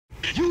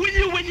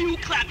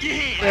clap your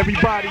hands.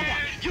 Everybody.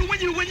 You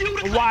and you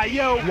to Why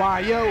yo? Why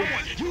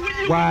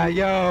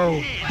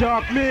yo?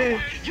 Dark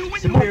Man. Superior.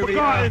 Superior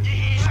Garden.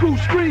 School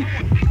Street.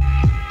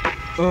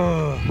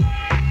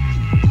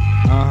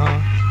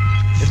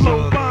 It's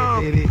Slow all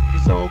bomb. good, baby.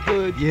 It's all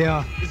good.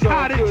 Yeah. It's all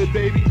Cottage. good,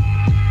 baby.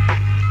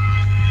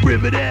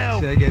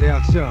 Riverdale. Check it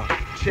out, y'all.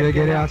 Check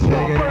it out,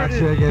 check it out,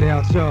 check it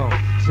out, y'all.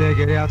 Check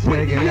it out,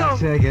 check it out,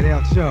 check it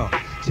out, y'all.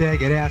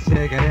 Check it out,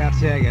 check it out,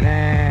 check it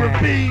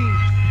out. Rabin.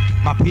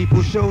 My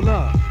people show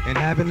love and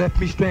haven't left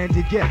me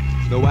stranded yet.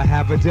 Though I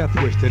have a death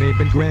wish that ain't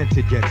been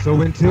granted yet.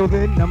 So until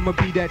then, I'ma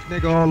be that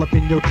nigga all up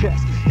in your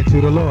chest.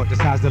 Until the Lord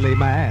decides to lay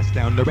my ass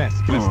down to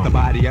rest. Bless the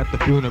body at the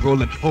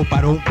funeral and hope I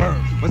don't burn.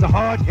 Was a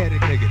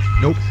hard-headed nigga.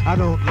 Nope, I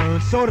don't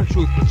learn. Saw the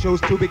truth but chose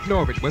to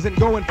ignore it. Wasn't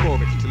going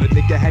for it till a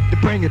nigga had to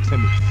bring it to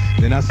me.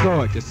 Then I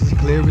saw it just as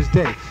clear as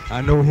day.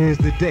 I know here's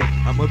the day.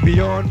 I'ma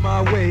be on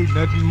my way.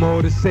 Nothing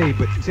more to say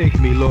but take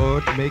me,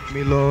 Lord. Make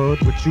me,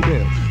 Lord, what you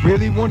will.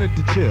 Really wanted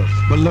to chill,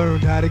 but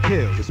learned how to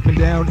kill. It's been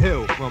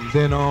downhill from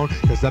then on,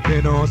 cause I've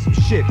been on some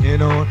shit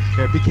and on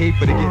every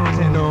caper to get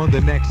 10 on the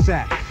next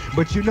sack.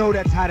 But you know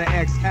that's how the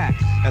X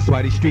act. That's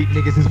why these street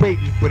niggas is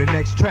waiting for the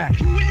next track.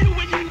 You and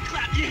you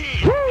clap your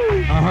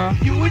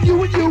hands. You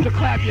and you to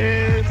clap your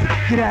hands.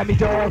 Get at me,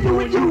 dog. You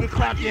and you to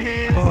clap your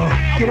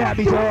hands. Get at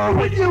me, dog.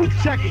 You and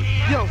you. Check it.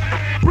 Yo,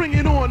 bring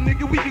it on,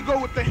 nigga. We can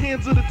go with the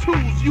hands of the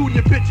tools. You and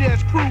your bitch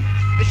ass crew.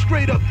 And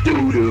straight up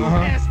doo-doo.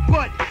 Ass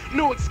butt.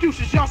 No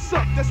excuses, y'all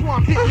suck. That's why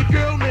I'm hitting your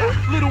girl now.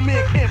 Little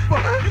man can't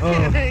fuck. You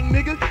can't hang,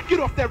 nigga. Get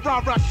off that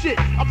rah-rah shit.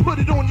 I put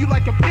it on you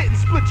like a pit and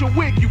split your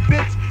wig, you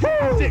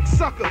bitch. Dick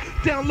sucker.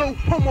 Down low,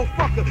 homo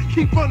fucker.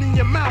 Keep running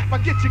your mouth. I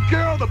get your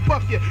girl to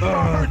buck you.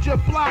 I heard your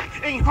block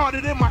ain't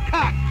harder than my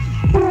cock.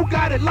 Who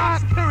got it?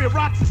 Lies, period,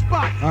 rocks the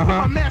spot. Put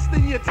my master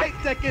in your tape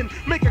deck and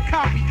make a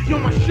copy. Yo,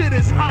 my shit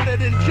is hotter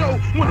than Joe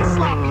when it's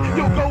sloppy.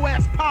 Yo, go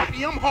ask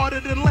Poppy, I'm harder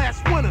than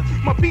last winter.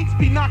 My beats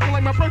be knocking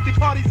like my birthday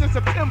parties in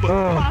September.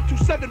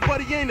 527,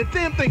 buddy, ain't a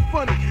damn thing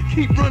funny.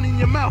 Keep running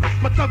your mouth,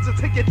 my thugs will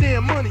take your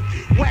damn money.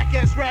 Whack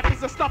ass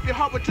rappers, I stop your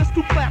heart with just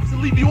 2 claps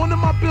and leave you under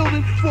my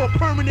building for a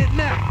permanent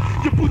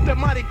nap. You boot that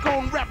mighty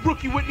gone rap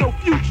rookie with no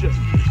future.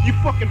 You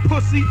fucking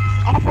pussy,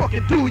 I'll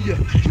fucking do ya.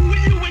 You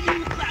and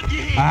you clap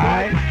your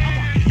hands. Alright.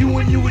 You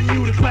and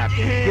you to clap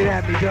your hands. Get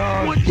at me,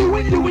 dog. I want you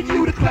and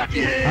you to clap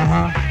your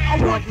hands.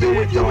 I want you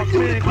and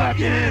you to clap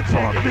your hands.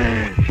 Talk,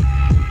 man.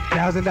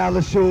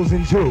 $1,000 shoes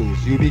and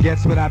jewels. You be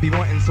gets what I be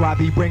wanting, so I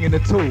be bringing the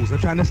tools. I'm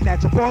trying to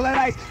snatch up all that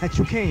ice that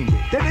you came with.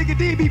 That nigga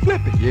D be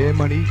flipping. Yeah,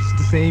 money,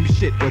 it's the same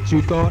shit. What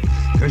you thought?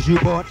 Cause you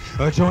bought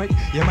a joint.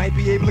 You might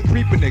be able to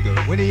creep a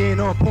nigga when he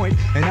ain't on point.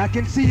 And I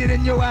can see it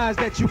in your eyes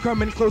that you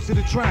coming closer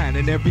to trying.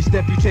 And every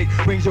step you take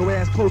brings your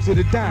ass closer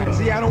to dying.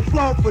 See, I don't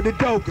flow for the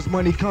dough, cause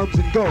money comes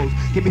and goes.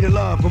 Give me the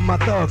love of my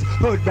thugs,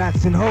 hood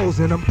rats and hoes,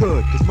 and I'm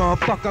good. Cause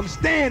motherfucker, I'm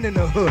staying in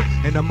the hood.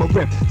 And I'ma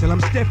rip till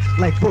I'm stiff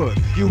like wood.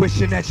 You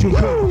wishing that you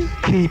could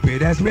keep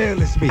it as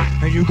real as me.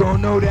 And you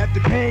gon' know that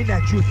the pain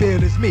that you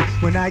feel is me.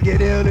 When I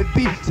get ill, it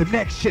be some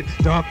next shit.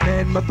 Dark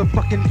man,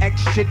 motherfucking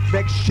X shit,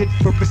 vex shit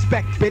for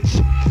respect,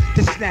 bitch.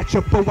 To snatch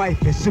up a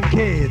wife and some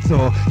kids.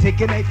 Or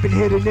take a knife and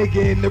hit a nigga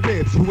in the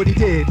ribs. What he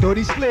did, thought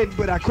he slid,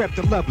 but I crept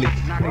him lovely.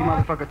 Knocking a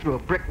motherfucker through a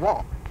brick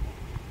wall.